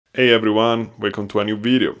Hey everyone, welcome to a new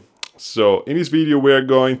video. So in this video we are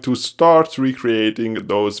going to start recreating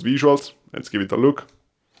those visuals. Let's give it a look.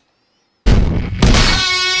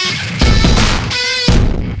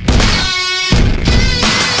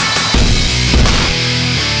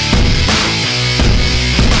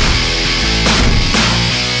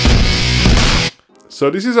 So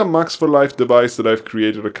this is a Max for Life device that I've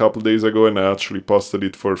created a couple days ago, and I actually posted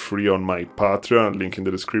it for free on my Patreon, link in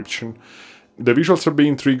the description. The visuals are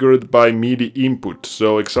being triggered by MIDI input,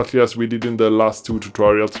 so exactly as we did in the last two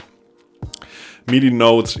tutorials. MIDI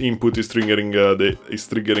notes input is triggering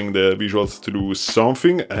the visuals to do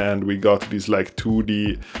something, and we got this like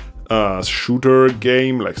 2D shooter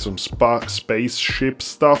game, like some spaceship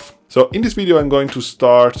stuff. So in this video I'm going to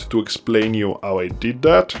start to explain you how I did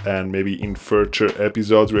that, and maybe in future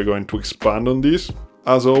episodes we're going to expand on this.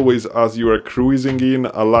 As always, as you are cruising in,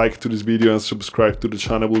 a like to this video and subscribe to the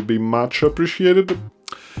channel will be much appreciated.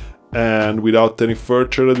 And without any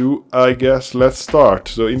further ado, I guess let's start.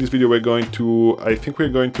 So in this video we're going to, I think we're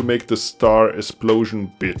going to make the star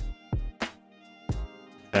explosion bit.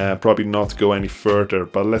 Probably not go any further,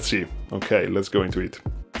 but let's see. Okay, let's go into it.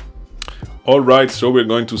 Alright, so we're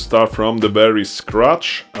going to start from the very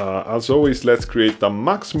scratch. As always, let's create a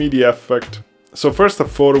max MIDI effect. So first a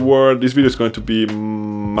forward, this video is going to be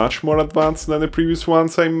much more advanced than the previous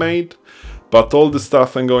ones I made, but all the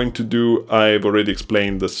stuff I'm going to do I've already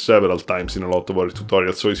explained several times in a lot of other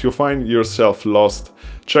tutorials, so if you find yourself lost,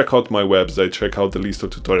 check out my website, check out the list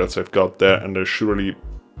of tutorials I've got there, and there's surely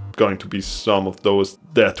going to be some of those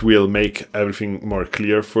that will make everything more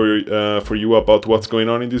clear for you about what's going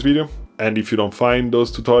on in this video. And if you don't find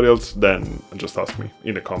those tutorials, then just ask me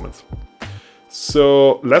in the comments.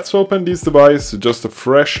 So let's open this device, just a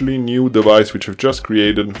freshly new device which I've just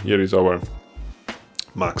created. Here is our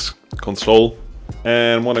Max console.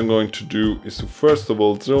 And what I'm going to do is to first of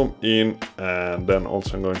all zoom in, and then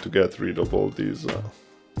also I'm going to get rid of all these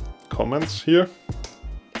comments here,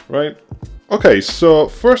 right? Okay, so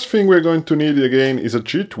first thing we're going to need again is a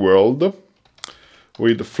JIT world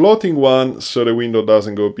with the floating one, so the window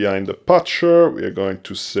doesn't go behind the patcher. We are going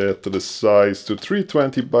to set the size to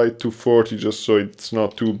 320 by 240 just so it's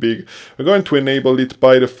not too big. We're going to enable it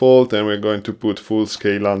by default, and we're going to put full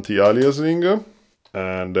scale anti-aliasing.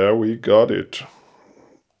 And there we got it.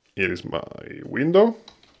 Here is my window.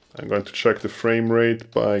 I'm going to check the frame rate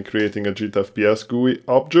by creating a JIT FPS GUI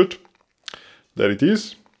object. There it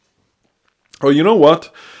is. Oh, you know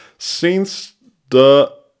what? Since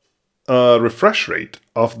the refresh rate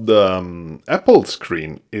of the Apple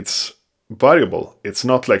screen, it's variable. It's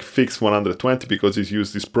not like fixed 120 because it's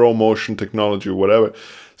used this ProMotion technology or whatever.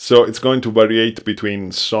 So it's going to variate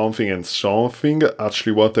between something and something.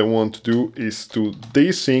 Actually, what I want to do is to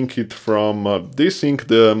desync it from desync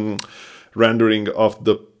the rendering of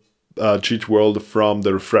the JIT world from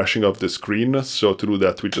the refreshing of the screen. So to do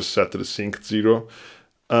that, we just set the sync 0.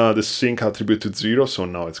 The sync attribute to 0, so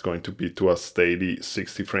now it's going to be to a steady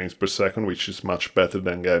 60 frames per second, which is much better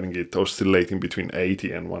than having it oscillating between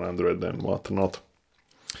 80 and 100 and whatnot.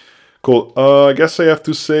 Cool, I guess I have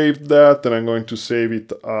to save that, and I'm going to save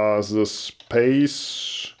it as a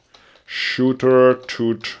space shooter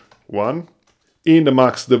toot 1 in the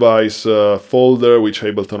Max device folder, which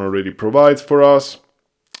Ableton already provides for us.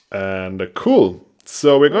 And cool,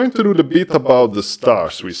 so we're going to do the bit about the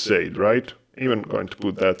stars we said, right? Even going to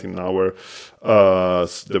put that in our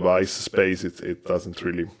device space. It doesn't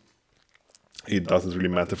really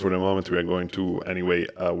matter for the moment. We are going to anyway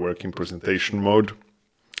work in presentation mode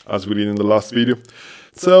as we did in the last video.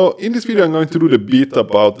 So in this video I'm going to do the bit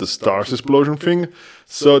about the stars explosion thing.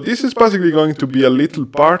 So this is basically going to be a little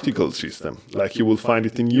particle system like you will find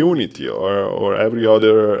it in Unity or every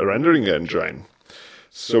other rendering engine.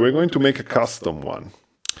 So we're going to make a custom one.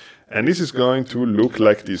 And this is going to look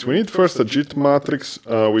like this. We need first a JIT matrix,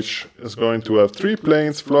 which is going to have 3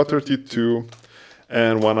 planes, float 32,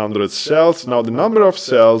 and 100 cells. Now the number of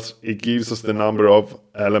cells, it gives us the number of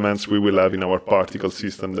elements we will have in our particle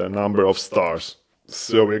system, the number of stars.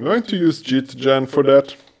 So we're going to use jit.gen for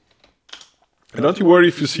that. And don't you worry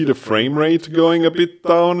if you see the frame rate going a bit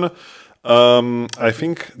down. I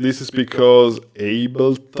think this is because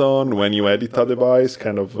Ableton, when you edit a device,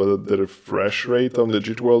 kind of the refresh rate on the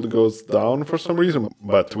JIT world goes down for some reason.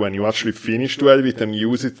 But when you actually finish to edit it and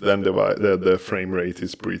use it, then the frame rate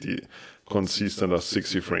is pretty consistent at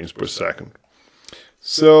 60 frames per second.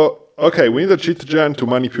 So, okay, we need a jit.gen to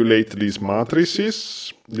manipulate these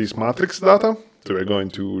matrices, these matrix data. So we're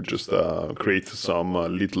going to just create some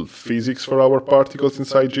little physics for our particles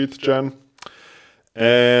inside jit.gen.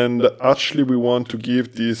 And actually we want to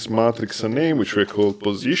give this matrix a name, which we call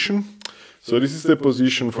position. So this is the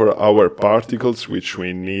position for our particles, which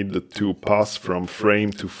we need to pass from frame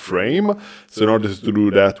to frame. So in order to do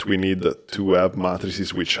that, we need to have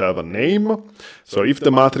matrices which have a name. So if the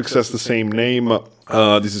matrix has the same name,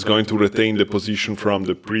 this is going to retain the position from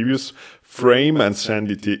the previous frame and send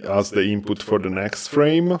it as the input for the next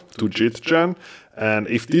frame to jit.gen. And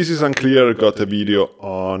if this is unclear, I got a video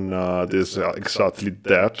on this exactly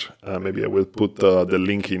that. Maybe I will put the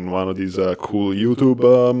link in one of these cool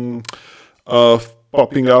YouTube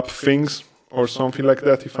popping up things or something like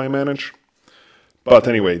that if I manage. But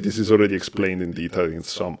anyway, this is already explained in detail in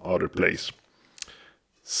some other place.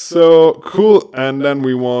 So cool, and then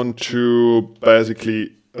we want to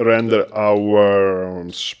basically render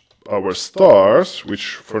our stars,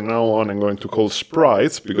 which for now on I'm going to call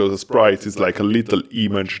sprites, because a sprite is like a little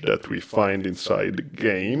image that we find inside the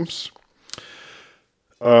games.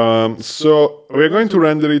 So we're going to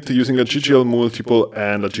render it using a GGL multiple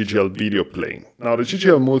and a GGL video plane. Now the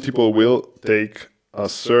GGL multiple will take a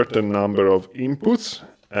certain number of inputs,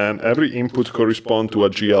 and every input corresponds to a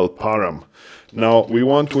GL param. Now we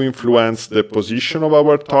want to influence the position of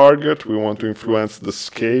our target, we want to influence the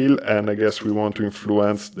scale, and I guess we want to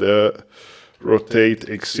influence the rotate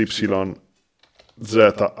XY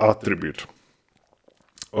zeta attribute.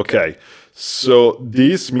 Okay, so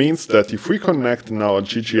this means that if we connect now a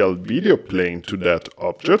GGL video plane to that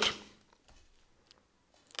object,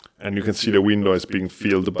 and you can see the window is being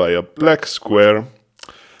filled by a black square,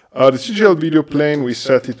 the GGL video plane, we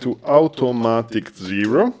set it to automatic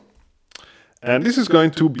 0. And this is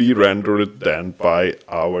going to be rendered then by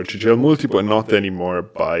our GGL multiple and not anymore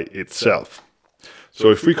by itself.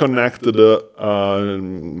 So if we connect the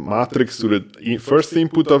matrix to the first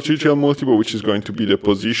input of GGL multiple, which is going to be the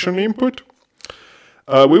position input,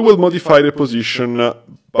 we will modify the position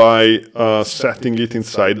by setting it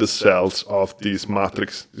inside the cells of this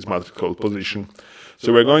matrix called position.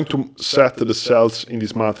 So we're going to set the cells in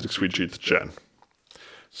this matrix with jit.gen.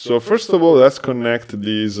 So first of all, let's connect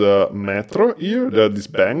this metro here, this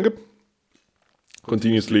bang,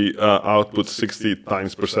 continuously output 60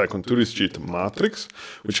 times per second to this jit matrix,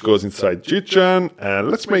 which goes inside jit.gen. And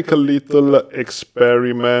let's make a little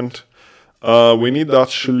experiment. We need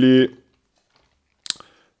actually,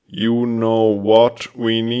 you know what,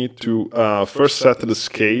 we need to first set the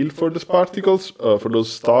scale for those particles, for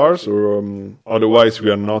those stars, or otherwise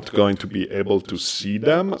we are not going to be able to see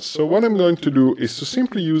them. So what I'm going to do is to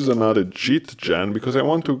simply use another jit.gen, because I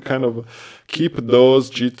want to kind of keep those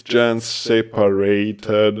jit.gens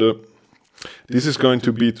separated. This is going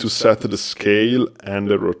to be to set the scale and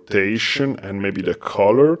the rotation and maybe the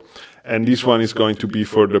color, and this one is going to be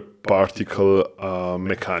for the particle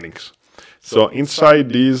mechanics. So inside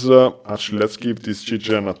these, actually let's give this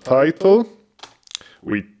jit.gen a title.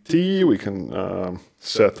 With T we can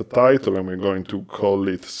set a title, and we're going to call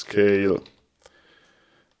it scale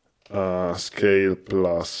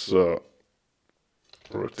plus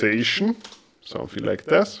rotation, something like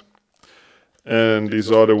that. And this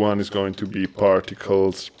other one is going to be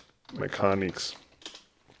particles mechanics.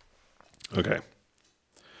 Okay.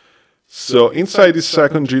 So inside this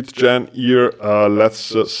second jit.gen here,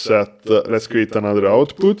 let's create another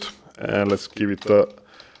output, and let's give it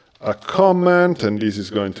a comment, and this is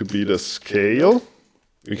going to be the scale.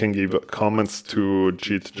 We can give comments to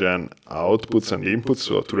jit.gen outputs and inputs,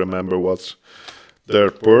 so to remember what's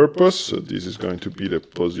their purpose. So this is going to be the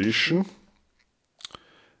position.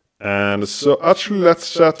 And so actually let's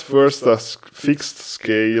set first a fixed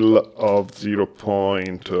scale of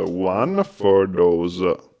 0.1 for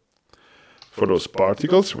those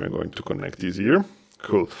particles. We're going to connect these here.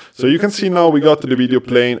 Cool. So you can see now we got the video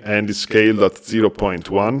plane and it's scaled at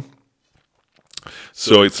 0.1.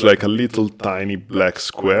 So it's like a little tiny black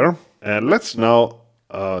square. And let's now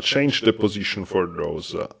change the position for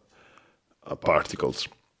those particles.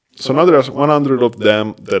 So now there are 100 of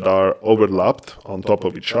them that are overlapped on top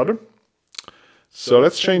of each other. So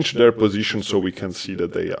let's change their position so we can see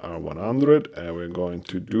that they are 100. And we're going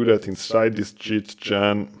to do that inside this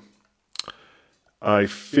jit.gen. I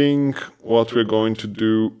think what we're going to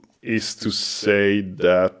do is to say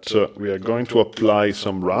that we are going to apply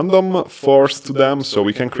some random force to them, so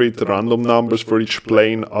we can create random numbers for each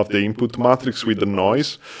plane of the input matrix with the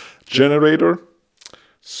noise generator.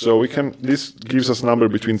 So we can, this gives us number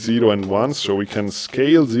between 0 and 1, so we can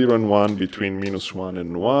scale 0 and 1 between -1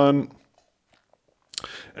 and 1.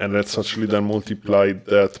 And let's actually then multiply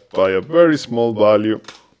that by a very small value.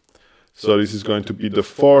 So this is going to be the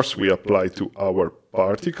force we apply to our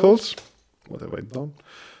particles. What have I done?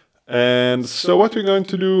 And so what we're going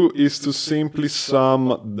to do is to simply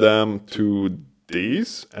sum them to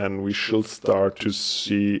this, and we should start to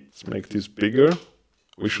see, let's make this bigger.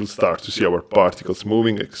 We should start to see our particles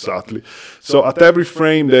moving exactly. So at every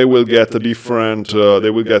frame they will get a different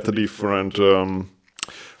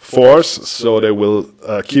force, so they will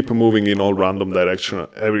keep moving in all random direction,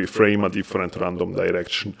 every frame a different random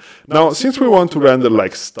direction. Now, since we want to render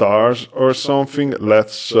like stars or something,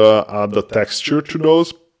 let's add the texture to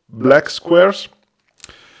those black squares.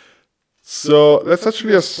 So let's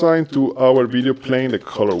actually assign to our video plane the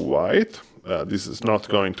color white. This is not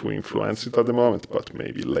going to influence it at the moment, but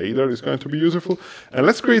maybe later it's going to be useful. And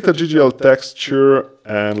let's create a GGL texture,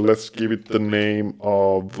 and let's give it the name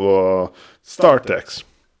of star text.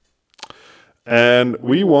 And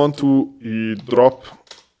we want to drop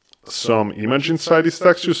some image inside this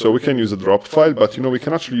texture, so we can use a drop file, but we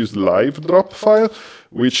can actually use live drop file,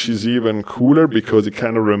 which is even cooler because it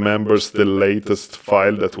kind of remembers the latest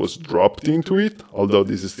file that was dropped into it. Although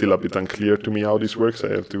this is still a bit unclear to me how this works.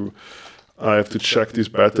 I have to check this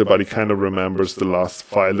better, but it kind of remembers the last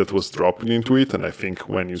file that was dropped into it, and I think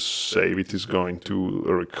when you save it, it's going to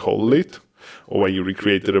recall it, or when you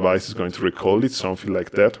recreate the device, it's going to recall it, something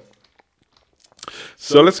like that.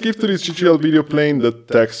 So let's give to this GGL video plane the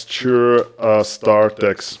texture star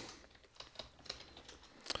text.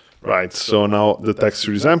 Right, so now the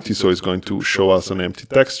texture is empty, so it's going to show us an empty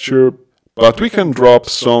texture. But we can drop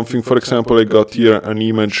something. For example, I got here an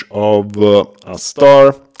image of a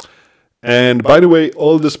star. And by the way,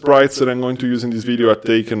 all the sprites that I'm going to use in this video are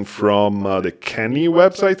taken from the Kenny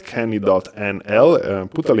website, kenny.nl.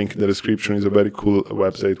 Put a link in the description. It's a very cool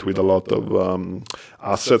website with a lot of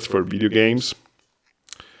assets for video games.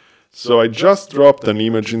 So I just dropped an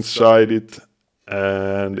image inside it,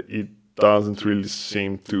 and it doesn't really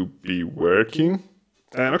seem to be working.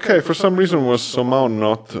 And okay, for some reason was somehow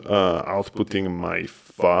not outputting my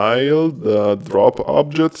file, the drop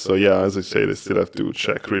object. So yeah, as I said, I still have to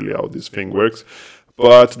check really how this thing works.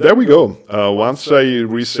 But there we go. Once I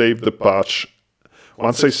save the patch,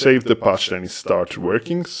 then it started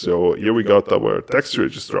working. So here we got our texture, I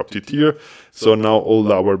just dropped it here. So now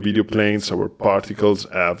all our video planes, our particles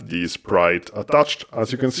have the sprite attached.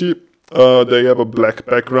 As you can see, they have a black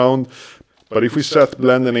background. But if we set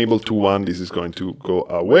blend enable to 1, this is going to go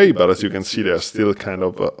away. But as you can see, they are still kind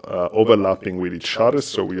of overlapping with each other.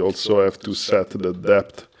 So we also have to set the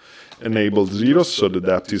depth enabled 0. So the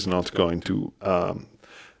depth is not going to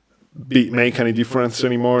make any difference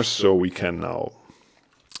anymore. So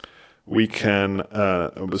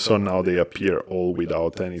so now they appear all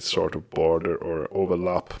without any sort of border or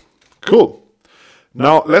overlap. Cool.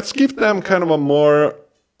 Now let's give them kind of a more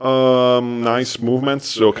nice movement,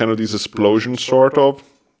 so kind of this explosion sort of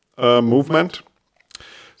movement.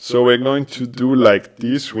 So we're going to do like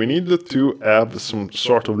this. We need to have some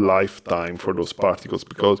sort of lifetime for those particles,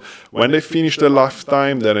 because when they finish their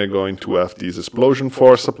lifetime, then they're going to have this explosion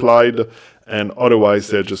force applied, and otherwise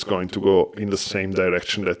they're just going to go in the same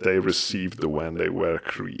direction that they received when they were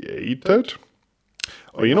created.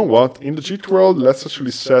 Oh, you know what? In the JIT world, let's actually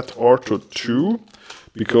set ortho 2,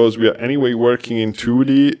 because we are anyway working in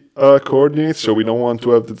 2D coordinates, so we don't want to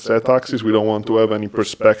have the z-axis, we don't want to have any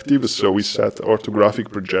perspective, so we set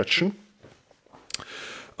orthographic projection.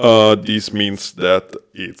 This means that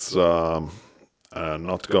it's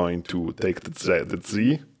not going to take the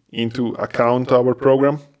z into account our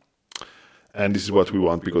program, and this is what we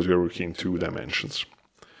want because we are working in 2 dimensions.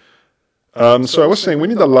 So I was saying we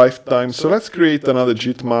need a lifetime, so let's create another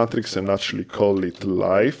JIT matrix and actually call it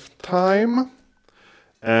lifetime.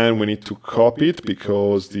 And we need to copy it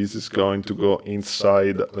because this is going to go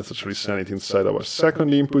inside. Let's actually send it inside our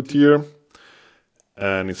second input here.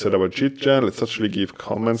 And inside our jit.gen, let's actually give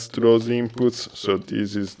comments to those inputs. So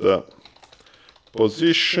this is the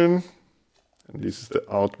position, and this is the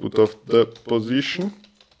output of the position.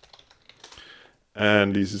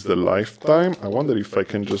 And this is the lifetime. I wonder if I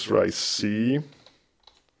can just write C,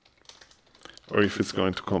 or if it's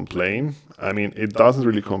going to complain. I mean, it doesn't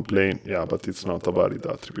really complain, yeah, but it's not a valid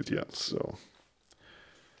attribute yet, so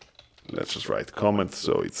let's just write comment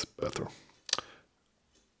so it's better.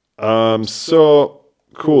 So,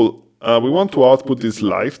 cool. We want to output this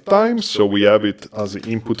lifetime, so we have it as the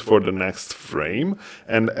input for the next frame,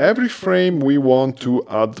 and every frame we want to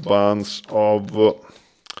advance of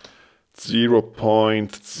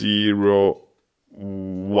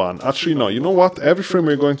 0.01. Actually, no, you know what? Every frame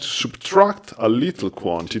we're going to subtract a little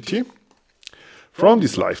quantity from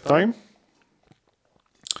this lifetime.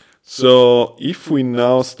 So if we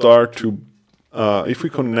now start to, if we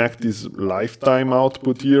connect this lifetime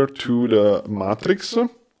output here to the matrix,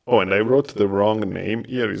 oh, and I wrote the wrong name,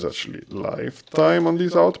 here is actually lifetime on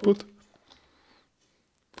this output.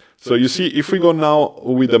 So you see, if we go now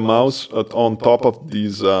with the mouse on top of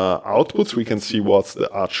these outputs, we can see what's the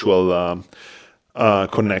actual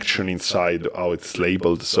connection inside, how it's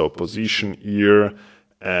labeled. So position here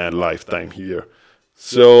and lifetime here.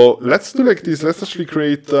 So let's do like this. Let's actually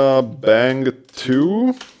create bang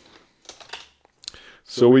 2.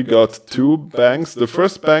 So we got 2 bangs. The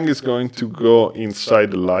first bang is going to go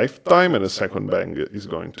inside the lifetime, and the second bang is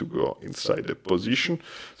going to go inside the position.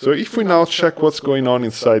 So if we now check what's going on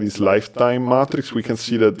inside this lifetime matrix, we can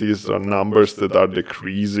see that these are numbers that are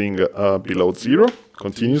decreasing below 0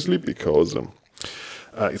 continuously, because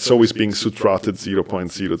it's always being subtracted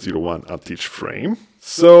 0.001 at each frame.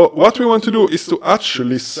 So what we want to do is to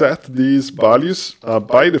actually set these values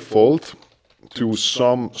by default to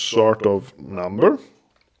some sort of number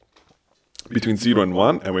between 0 and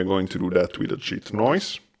 1, and we're going to do that with a jit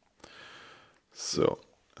noise. So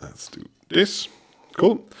let's do this.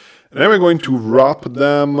 Cool. And then we're going to wrap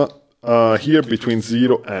them here between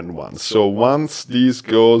 0 and 1. So once this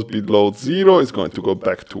goes below 0, it's going to go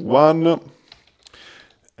back to 1.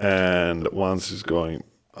 And once it's going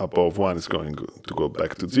above 1, it's going to go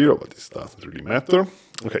back to 0, but this doesn't really matter.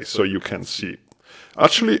 Okay, so you can see.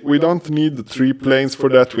 Actually, we don't need 3 planes for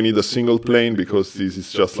that. We need a single plane, because this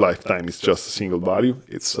is just lifetime. It's just a single value.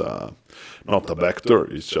 It's not a vector.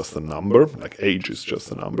 It's just a number. Like age is just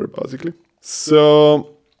a number, basically.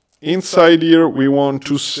 So inside here, we want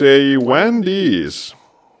to say when this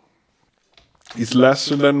is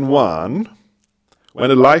lesser than 1, when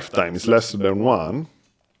the lifetime is lesser than 1,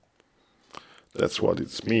 that's what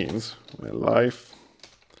it means. When lifetime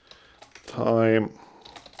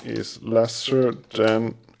is lesser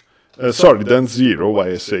than, than 0. Why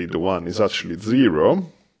I say the 1 is actually 0.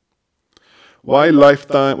 When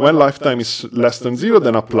lifetime is less than 0,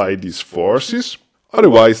 then apply these forces.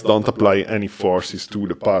 Otherwise, don't apply any forces to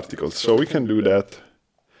the particles. So we can do that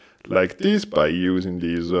like this by using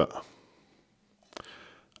this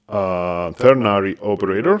ternary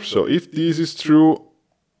operator. So if this is true,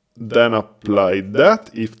 then apply that.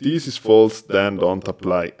 If this is false, then don't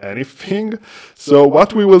apply anything. So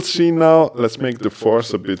what we will see now, let's make the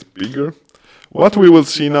force a bit bigger. What we will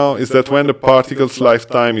see now is that when the particle's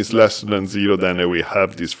lifetime is less than 0, then we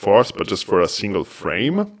have this force, but just for a single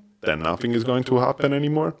frame, then nothing is going to happen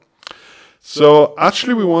anymore. So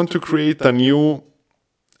actually we want to create a new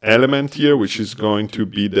element here, which is going to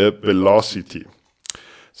be the velocity.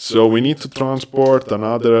 So we need to transport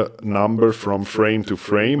another number from frame to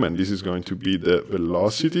frame, and this is going to be the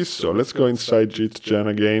velocity. So let's go inside jit.gen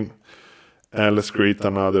again, and let's create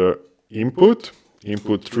another input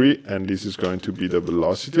 3, and this is going to be the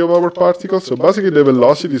velocity of our particle. So basically the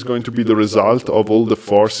velocity is going to be the result of all the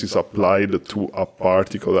forces applied to a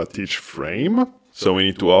particle at each frame. So we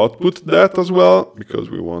need to output that as well, because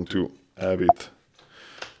we want to have it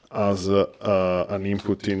as an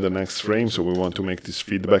input in the next frame. So we want to make this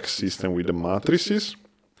feedback system with the matrices.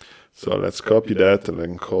 So let's copy that, and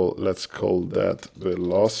then let's call that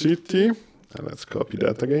velocity, and let's copy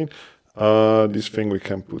that again. This thing we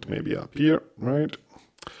can put maybe up here, right?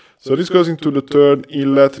 So this goes into the third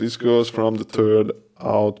inlet, this goes from the third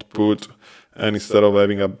output, and instead of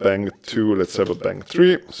having a bang 2, let's have a bang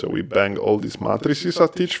 3. So we bang all these matrices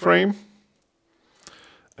at each frame.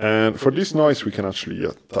 And for this noise, we can actually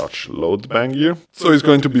attach load bang here. So it's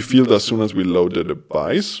going to be filled as soon as we load the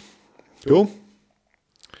device. Cool.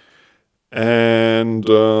 And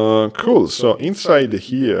cool. So inside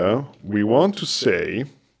here, we want to say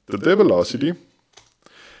that the velocity,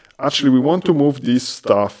 actually we want to move this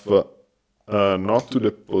stuff not to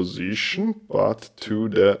the position, but to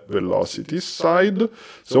the velocity side.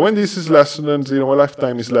 So when this is less than 0, when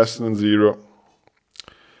lifetime is less than 0,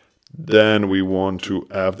 then we want to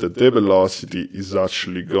have that the velocity is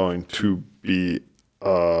actually going to be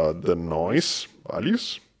the noise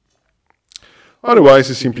values. Otherwise,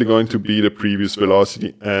 it's simply going to be the previous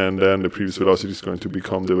velocity, and then the previous velocity is going to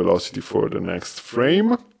become the velocity for the next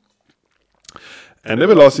frame. And the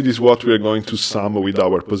velocity is what we are going to sum with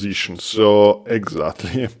our position. So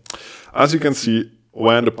exactly, as you can see,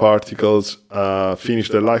 when the particles finish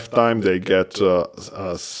their lifetime, they get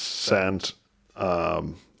sent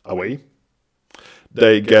away.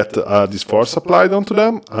 They get this force applied onto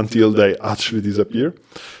them until they actually disappear.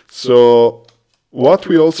 So what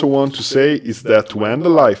we also want to say is that when the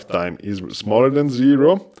lifetime is smaller than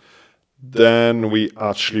 0, then we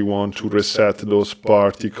actually want to reset those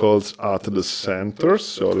particles at the center.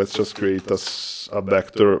 So let's just create a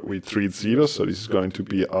vector with 3 zeros. So this is going to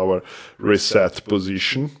be our reset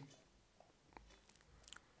position.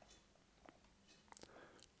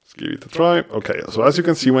 Let's give it a try. Okay, so as you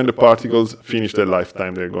can see, when the particles finish their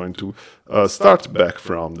lifetime, they're going to start back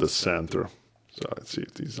from the center. So let's see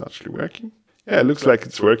if this is actually working. Yeah, it looks like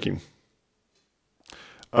it's working.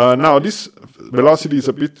 Now this velocity is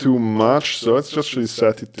a bit too much, so let's just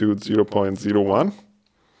reset it to 0.01.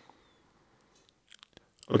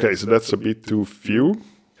 Okay, so that's a bit too few.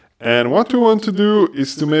 And what we want to do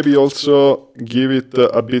is to maybe also give it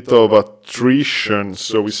a bit of attrition,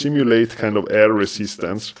 so we simulate kind of air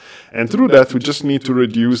resistance. And through that, we just need to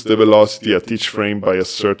reduce the velocity at each frame by a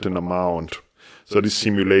certain amount. So this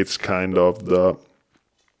simulates kind of the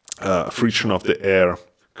friction of the air.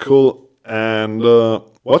 Cool. And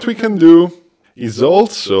what we can do is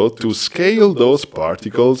also to scale those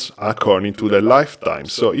particles according to their lifetime.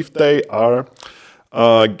 So if they are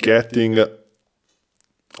getting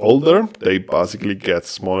older, they basically get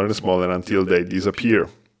smaller and smaller until they disappear.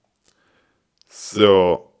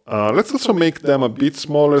 So let's also make them a bit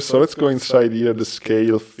smaller. So let's go inside here, the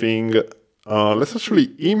scale thing. Let's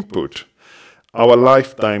actually input our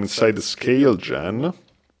lifetime inside the scale gen.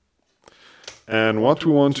 And what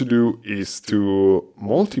we want to do is to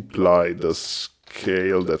multiply the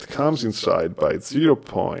scale that comes inside by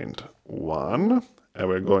 0.1. And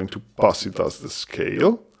we're going to pass it as the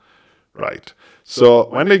scale. Right. So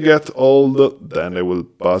when they get old, then they will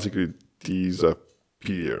basically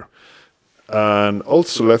disappear. And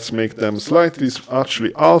also let's make them slightly,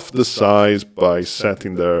 actually half the size by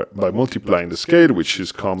multiplying the scale, which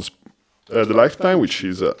is the lifetime, which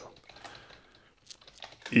is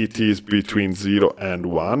it is between 0 and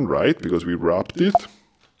 1, right? Because we wrapped it.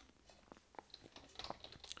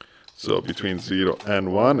 So between 0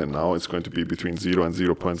 and 1, and now it's going to be between 0 and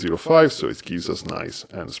 0.05, so it gives us nice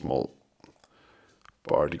and small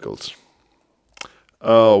particles.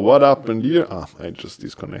 What happened here? I just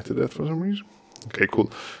disconnected that for some reason. Okay, cool.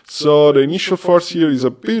 So the initial force here is a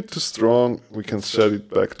bit too strong. We can set it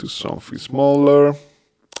back to something smaller.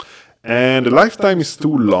 And the lifetime is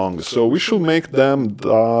too long, so we should make them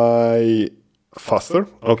die faster.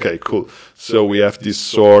 Okay, cool. So we have this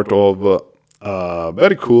sort of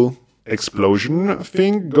very cool explosion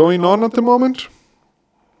thing going on at the moment.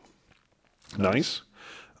 Nice.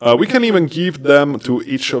 We can even give them to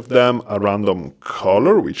each of them a random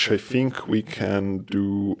color, which I think we can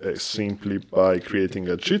do simply by creating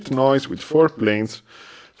a jit noise with 4 planes,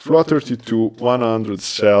 float32, 100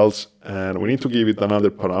 cells, and we need to give it another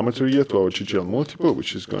parameter here to our GGL multiple,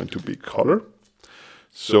 which is going to be color.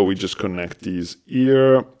 So we just connect these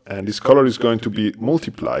here, and this color is going to be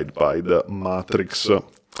multiplied by the matrix.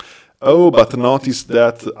 Oh, but notice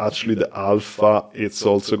that actually the alpha, it's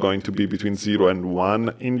also going to be between 0 and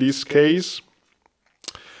 1 in this case.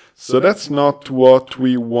 So that's not what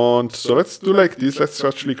we want. So let's do like this. Let's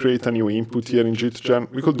actually create a new input here in jit.gen.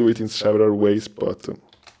 We could do it in several ways, but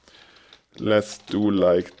let's do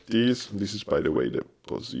like this. This is, by the way, the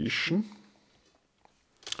position.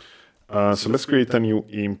 So let's create a new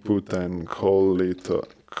input and call it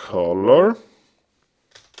color.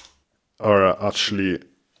 Or actually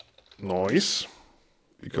noise,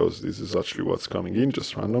 because this is actually what's coming in,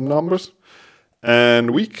 just random numbers. And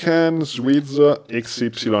we can switch x,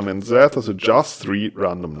 y, and z as just 3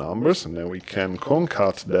 random numbers, and then we can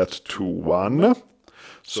concat that to 1.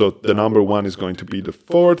 So the number 1 is going to be the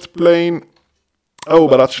 4th plane. Oh,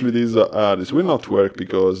 but actually this will not work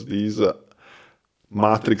because this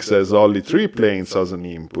matrix has only 3 planes as an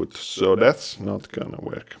input, so that's not gonna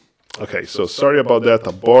work. Okay, so sorry about that,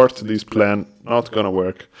 abort this plan, not gonna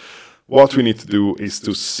work. What we need to do is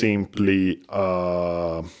to simply,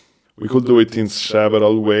 we could do it in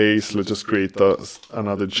several ways. Let's just create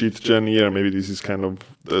another jit.gen here. Maybe this is kind of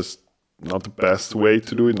not the best way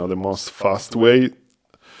to do it, not the most fast way,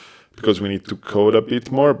 because we need to code a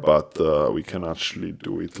bit more, but we can actually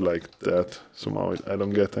do it like that. Somehow I don't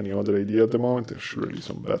get any other idea at the moment. There's surely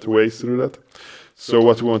some better ways to do that. So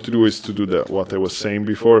what we want to do is to do what I was saying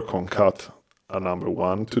before, concat a number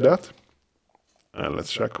 1 to that. And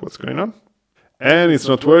let's check what's going on. And it's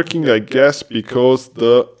not working, I guess, because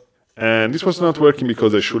and this was not working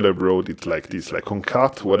because I should have wrote it like this, like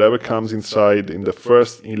concat whatever comes inside in the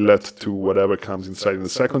first inlet to whatever comes inside in the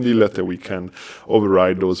second inlet, and we can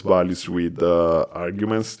override those values with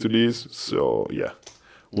arguments to this. So yeah,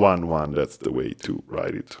 1, 1, that's the way to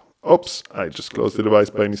write it. Oops, I just closed the device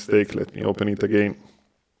by mistake. Let me open it again.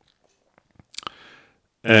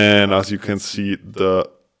 And as you can see, the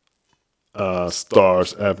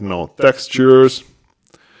stars have no textures.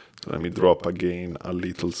 So let me drop again a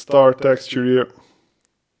little star texture here.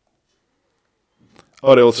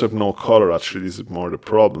 Oh, they also have no color, actually. This is more the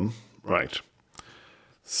problem. Right.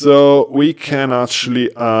 So we can actually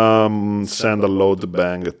send a load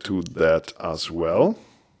bang to that as well,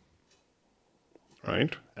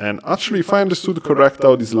 right? And actually, if I understood correct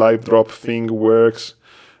how this live drop thing works,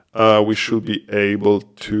 we should be able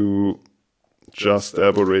to just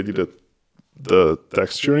have already the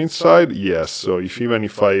texture inside. Yes, so even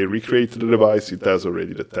if I recreate the device, it has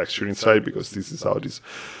already the texture inside, because this is how this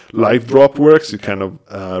live drop works. It kind of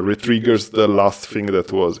retriggers the last thing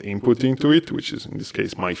that was input into it, which is in this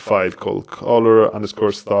case my file called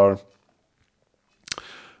color_star.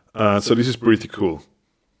 So this is pretty cool.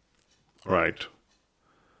 Right.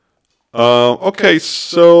 Okay,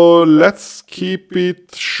 so let's keep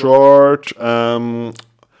it short.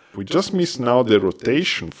 We just missed now the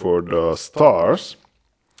rotation for the stars.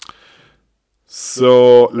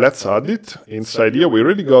 So let's add it inside here. We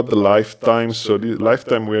already got the lifetime, so the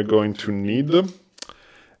lifetime we are going to need.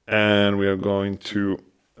 And we are going to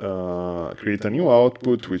create a new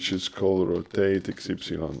output, which is called rotate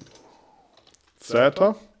XYZ.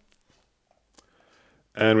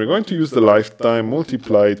 And we're going to use the lifetime,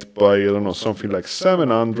 multiply it by, I don't know, something like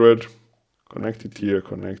 700. Connect it here,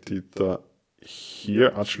 connect it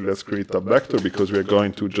here. Actually, let's create a vector, because we're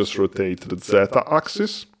going to just rotate the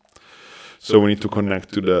z-axis. So we need to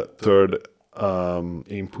connect to the third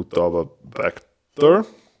input of a vector.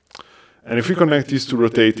 And if we connect this to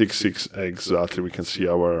rotate x exactly, we can see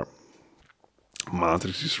our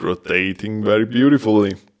matrix is rotating very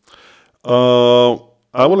beautifully.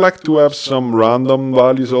 I would like to have some random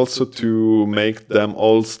values also to make them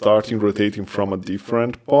all starting rotating from a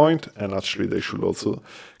different point, and actually they should also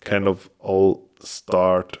kind of all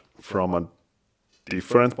start from a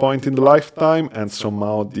different point in the lifetime, and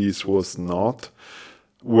somehow this was not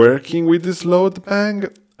working with this load bang,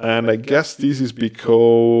 and I guess this is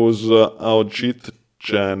because how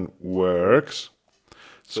jit.gen works.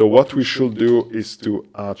 So what we should do is to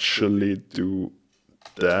actually do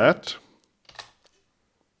that.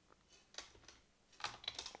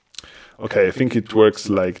 Okay, I think it works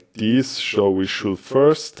like this. So we should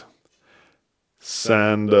first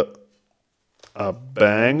send a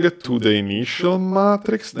bang to the initial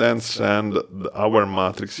matrix, then send our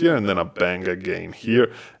matrix here, and then a bang again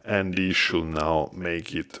here. And this should now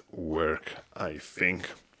make it work, I think.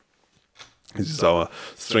 This is our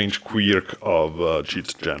strange quirk of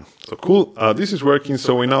jit.gen. So cool, this is working.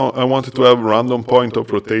 So I wanted to have a random point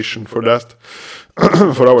of rotation for that,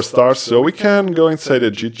 for our stars. So we can go inside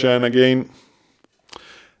the jit.gen again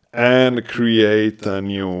and create a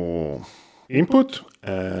new input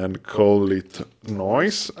and call it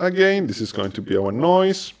noise again. This is going to be our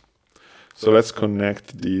noise. So let's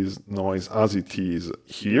connect this noise as it is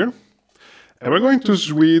here. And we're going to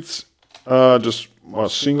switch just a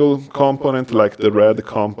single component like the red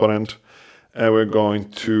component, and we're going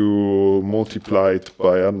to multiply it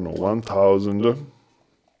by, I don't know, 1000,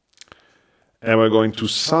 and we're going to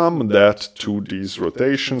sum that to this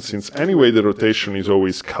rotation, since anyway the rotation is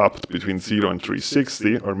always capped between 0 and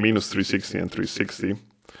 360, or minus 360 and 360.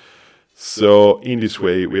 So in this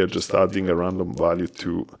way we are just adding a random value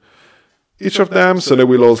to each of them, so they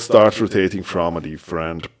will all start rotating from a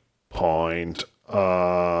different point.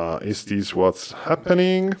 Is this what's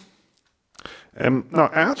happening? No,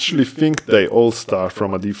 I actually think they all start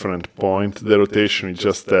from a different point. The rotation is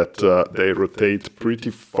just that they rotate pretty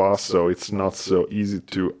fast, so it's not so easy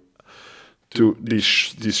to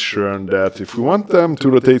discern that. If we want them to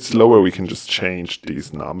rotate slower, we can just change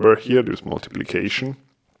this number here. There's multiplication.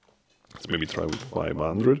 Let's maybe try with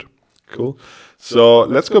 500. Cool. So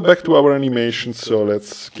let's go back to our animation. So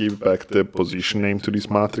let's give back the position name to this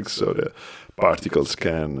matrix so the particles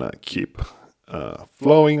can keep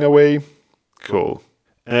flowing away. Cool.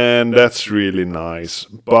 And that's really nice.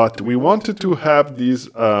 But we wanted to have this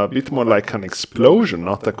a bit more like an explosion,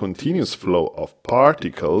 not a continuous flow of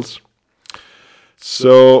particles.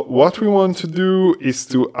 So what we want to do is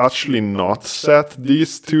to actually not set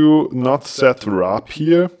these two, not set wrap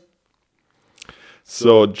here.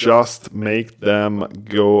 So just make them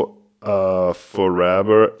go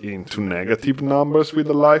forever into negative numbers with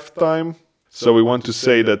a lifetime. So we want to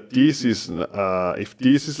say that this is, if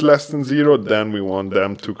this is less than 0, then we want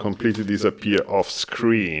them to completely disappear off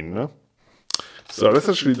screen. So let's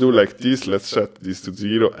actually do like this. Let's set this to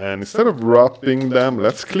 0, and instead of wrapping them,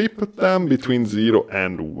 let's clip them between 0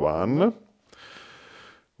 and 1.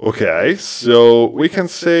 Okay, so we can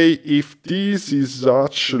say if this is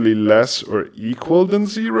actually less or equal than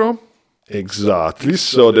 0. Exactly,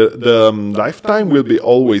 so the lifetime will be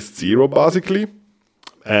always 0 basically.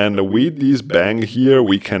 And with this bang here,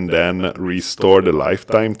 we can then restore the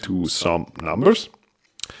lifetime to some numbers.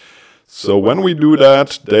 So when we do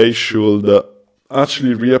that, they should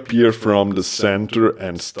actually reappear from the center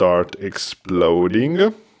and start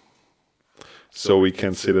exploding. So we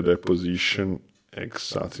can say that their position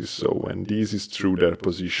exactly, so when this is true, their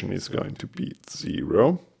position is going to be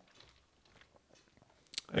 0.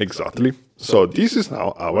 Exactly. So this is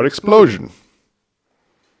now our explosion.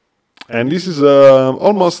 And this is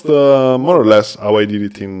almost more or less how I did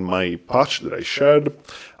it in my patch that I shared.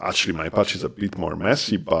 Actually, my patch is a bit more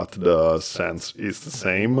messy, but the sense is the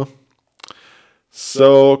same.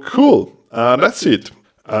 So cool. That's it.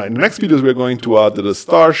 In the next videos, we're going to add the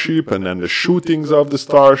starship, and then the shootings of the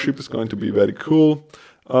starship is going to be very cool.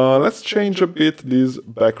 Let's change a bit this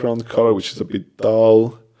background color, which is a bit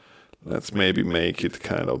dull. Let's maybe make it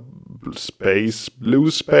kind of blue space,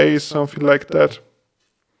 something like that.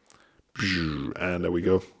 And there we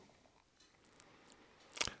go.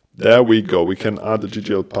 There we go. We can add the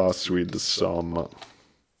GGL pass with some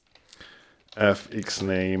fx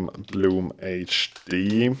name bloom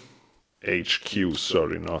HD. HQ,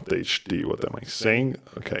 sorry, not HD. What am I saying?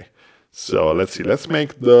 Okay. So let's see. Let's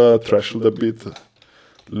make the threshold a bit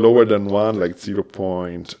lower than 1, like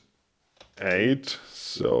 0.8.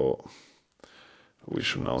 So we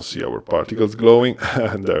should now see our particles glowing.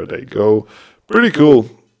 And there they go. Pretty cool.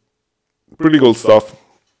 Pretty cool stuff.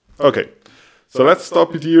 Okay, so let's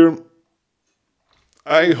stop it here.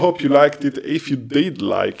 I hope you liked it. If you did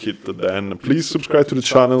like it, then please subscribe to the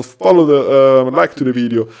channel, follow the like to the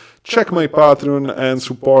video, check my Patreon, and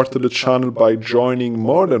support the channel by joining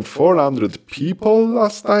more than 400 people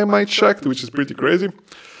last time I checked, which is pretty crazy.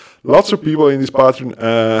 Lots of people in this Patreon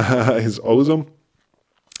is awesome.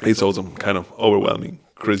 It's awesome, kind of overwhelming,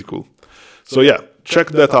 crazy cool. So yeah, check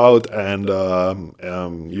that out, and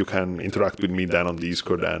you can interact with me then on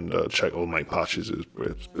Discord and check all my patches.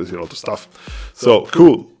 There's a lot of stuff. So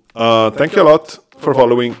cool. Thank you a lot for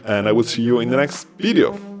following, and I will see you in the next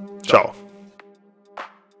video. Ciao.